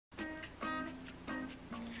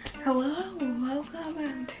Hello,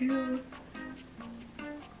 welcome to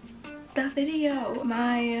the video.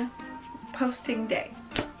 My posting day.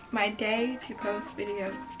 My day to post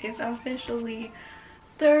videos is officially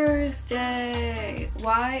Thursday.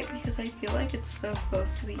 Why? Because I feel like it's so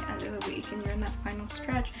close to the end of the week and you're in that final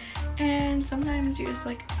stretch, and sometimes you're just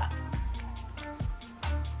like,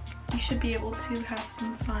 you should be able to have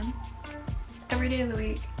some fun every day of the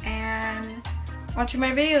week, and watching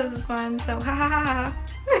my videos is fun, so ha ha ha ha.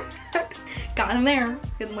 Got in there.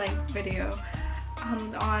 Good length video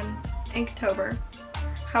on Inktober.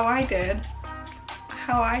 How I did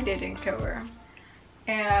Inktober,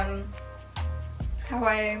 and how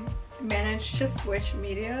I managed to switch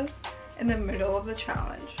medias in the middle of the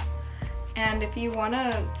challenge. And if you want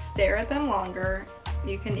to stare at them longer,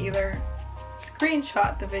 you can either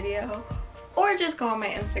screenshot the video or just go on my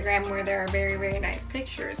Instagram, where there are very nice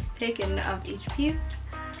pictures taken of each piece.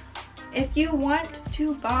 If you want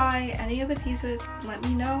to buy any of the pieces, let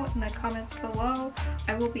me know in the comments below.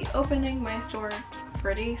 I will be opening my store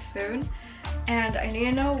pretty soon, and I need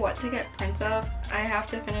to know what to get prints of. I have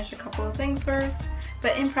to finish a couple of things first,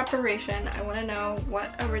 but in preparation, I want to know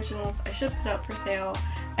what originals I should put up for sale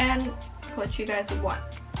and what you guys would want.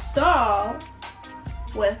 So,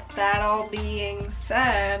 with that all being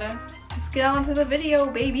said, let's get on to the video,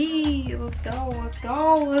 baby. Let's go.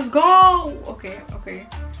 Okay.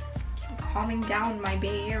 I'm calming down my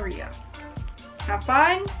Bay Area. Have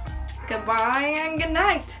fun. Goodbye and good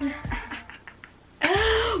night.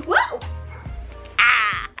 Whoa!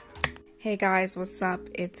 Hey guys, what's up?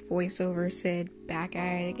 It's voiceover Sid back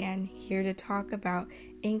at it again, here to talk about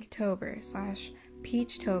Inktober /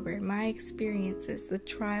 Peachtober, my experiences, the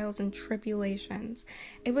trials and tribulations.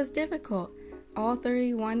 It was difficult. All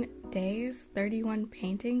 31 days, 31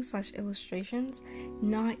 paintings / illustrations,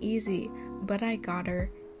 not easy, but I got her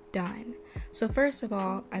done. So first of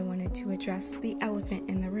all, I wanted to address the elephant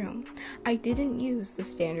in the room. I didn't use the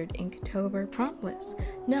standard Inktober prompt list.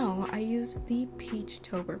 No, I used the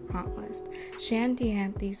Peachtober prompt list,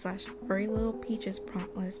 Shandianthe / Furry Little Peaches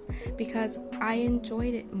prompt list, because I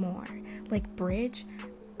enjoyed it more. Like bridge,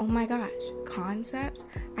 oh my gosh, concepts.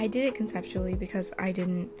 I did it conceptually because I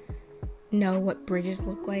didn't know what bridges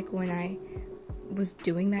look like when I was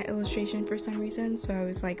doing that illustration for some reason, so I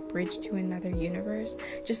was like, bridge to another universe.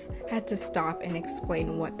 Just had to stop and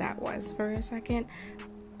explain what that was for a second.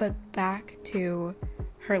 But back to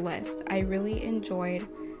her list, I really enjoyed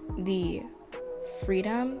the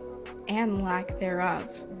freedom and lack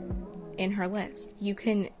thereof in her list. You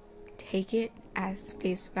can take it as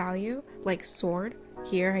face value, like sword.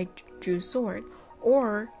 Here I drew sword,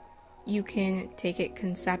 or you can take it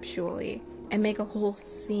conceptually and make a whole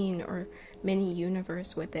scene or mini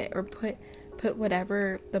universe with it, or put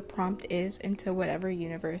whatever the prompt is into whatever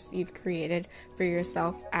universe you've created for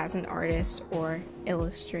yourself as an artist or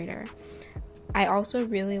illustrator. I also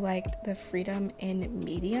really liked the freedom in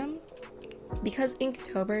medium, because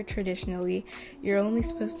Inktober, traditionally, you're only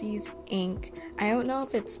supposed to use ink. I don't know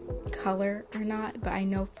if it's color or not, but I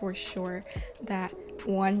know for sure that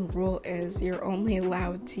one rule is you're only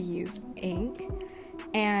allowed to use ink.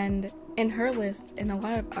 And in her list, and a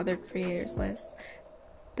lot of other creators' lists,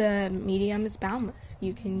 the medium is boundless.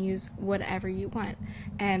 You can use whatever you want.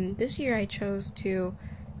 And this year I chose to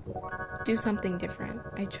do something different.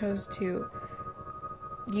 I chose to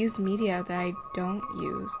use media that I don't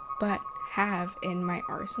use but have in my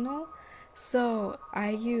arsenal. So I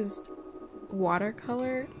used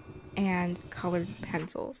watercolor and colored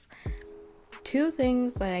pencils. Two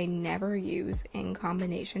things that I never use in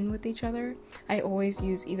combination with each other. I always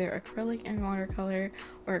use either acrylic and watercolor,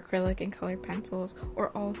 or acrylic and colored pencils, or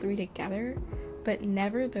all three together, but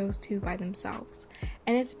never those two by themselves.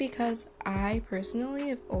 And it's because I personally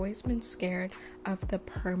have always been scared of the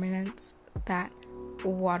permanence that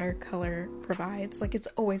watercolor provides. Like, it's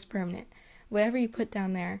always permanent. Whatever you put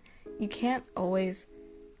down there, you can't always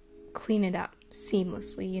clean it up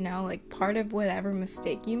seamlessly, you know? Like, part of whatever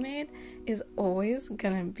mistake you made is always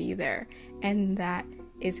gonna be there, and that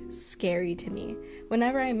is scary to me.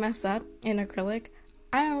 Whenever I mess up in acrylic,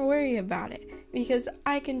 I don't worry about it, because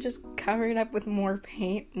I can just cover it up with more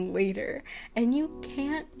paint later, and you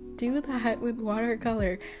can't do that with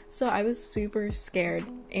watercolor. So I was super scared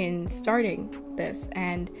in starting this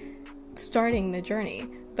and starting the journey,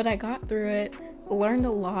 but I got through it, learned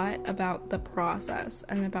a lot about the process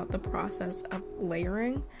and about the process of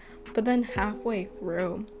layering. But then halfway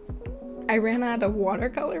through, I ran out of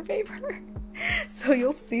watercolor paper. So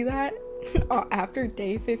you'll see that after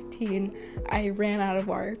day 15, I ran out of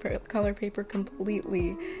watercolor paper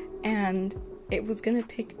completely, and it was gonna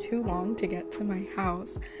take too long to get to my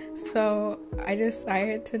house. So I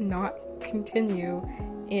decided to not continue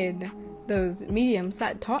in those mediums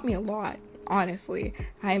that taught me a lot, honestly.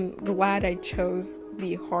 I'm glad I chose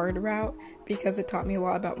the hard route because it taught me a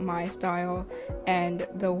lot about my style and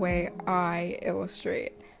the way I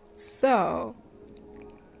illustrate. So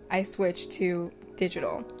I switched to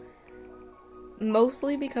digital.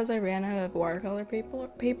 Mostly because I ran out of watercolor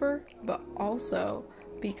paper, but also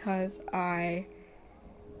because my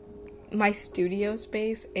studio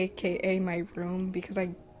space, aka my room, because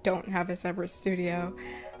I don't have a separate studio,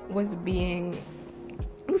 was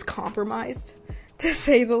compromised, to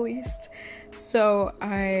say the least. So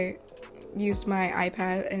I used my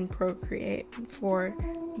iPad and Procreate for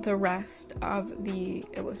the rest of the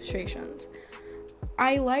illustrations.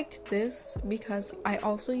 I liked this because I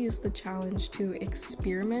also used the challenge to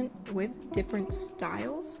experiment with different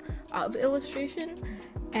styles of illustration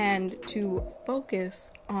and to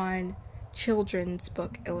focus on children's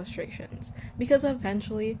book illustrations, because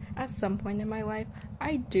eventually, at some point in my life,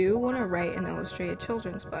 I do want to write and illustrate a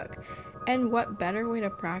children's book. And what better way to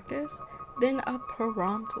practice than a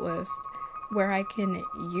prompt list where I can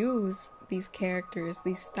use these characters,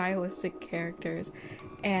 these stylistic characters,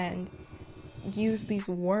 and use these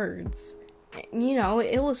words,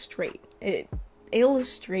 illustrate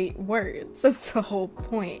words. That's the whole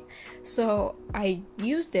point. So I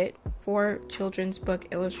used it for children's book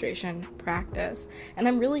illustration practice, and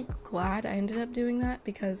I'm really glad I ended up doing that,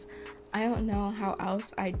 because I don't know how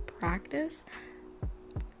else I'd practice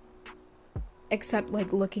except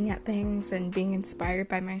like looking at things and being inspired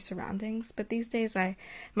by my surroundings. But these days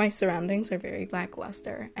my surroundings are very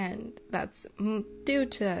lackluster, and that's due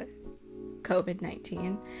to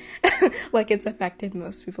COVID-19. Like, it's affected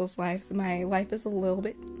most people's lives. My life is a little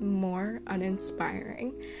bit more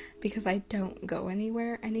uninspiring because I don't go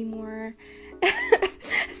anywhere anymore.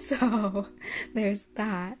 So there's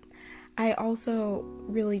that. I also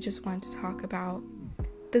really just wanted to talk about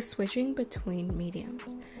the switching between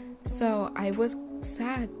mediums. So I was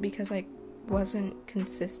sad because I wasn't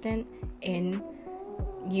consistent in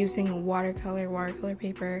using watercolor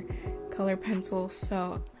paper, color pencil,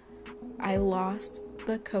 so I lost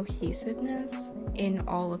the cohesiveness in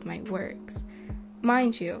all of my works.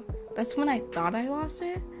 Mind you, that's when I thought I lost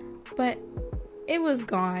it, but it was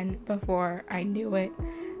gone before I knew it.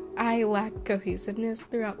 I lacked cohesiveness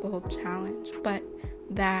throughout the whole challenge, but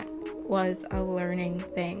that was a learning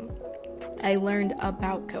thing. I learned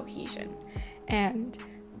about cohesion and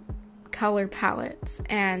color palettes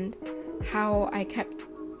and how I kept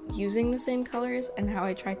using the same colors and how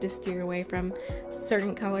I tried to steer away from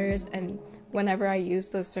certain colors, and whenever I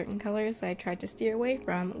used those certain colors I tried to steer away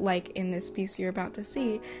from, like in this piece you're about to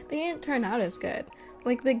see, they didn't turn out as good.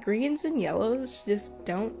 Like, the greens and yellows just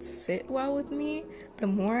don't sit well with me. The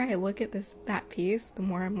more I look at that piece, the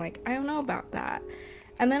more I'm like, I don't know about that.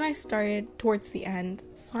 And then I started, towards the end,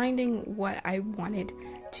 finding what I wanted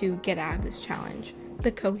to get out of this challenge.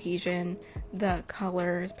 The cohesion, the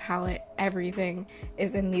colors, palette, everything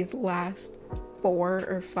is in these last 4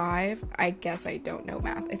 or 5. I guess I don't know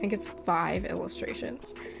math. I think it's 5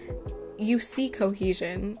 illustrations. You see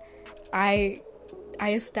cohesion. I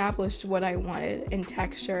established what I wanted in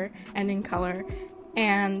texture and in color,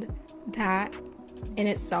 and that in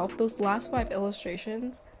itself, those last 5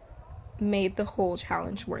 illustrations made the whole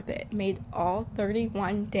challenge worth it. Made all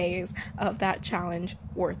 31 days of that challenge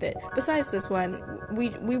worth it. Besides this one, we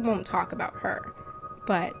won't talk about her.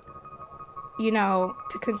 But,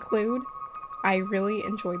 to conclude, I really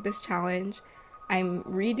enjoyed this challenge. I'm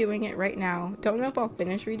redoing it right now. Don't know if I'll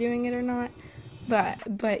finish redoing it or not, but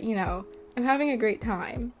I'm having a great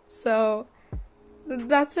time. So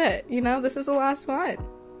that's it. This is the last one.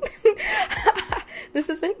 This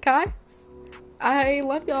is it, guys. I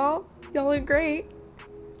love y'all. Y'all are great.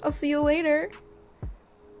 I'll see you later.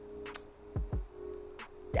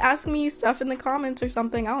 Ask me stuff in the comments or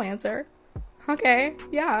something. I'll answer. Okay,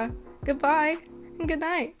 yeah. Goodbye and good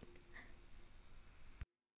night.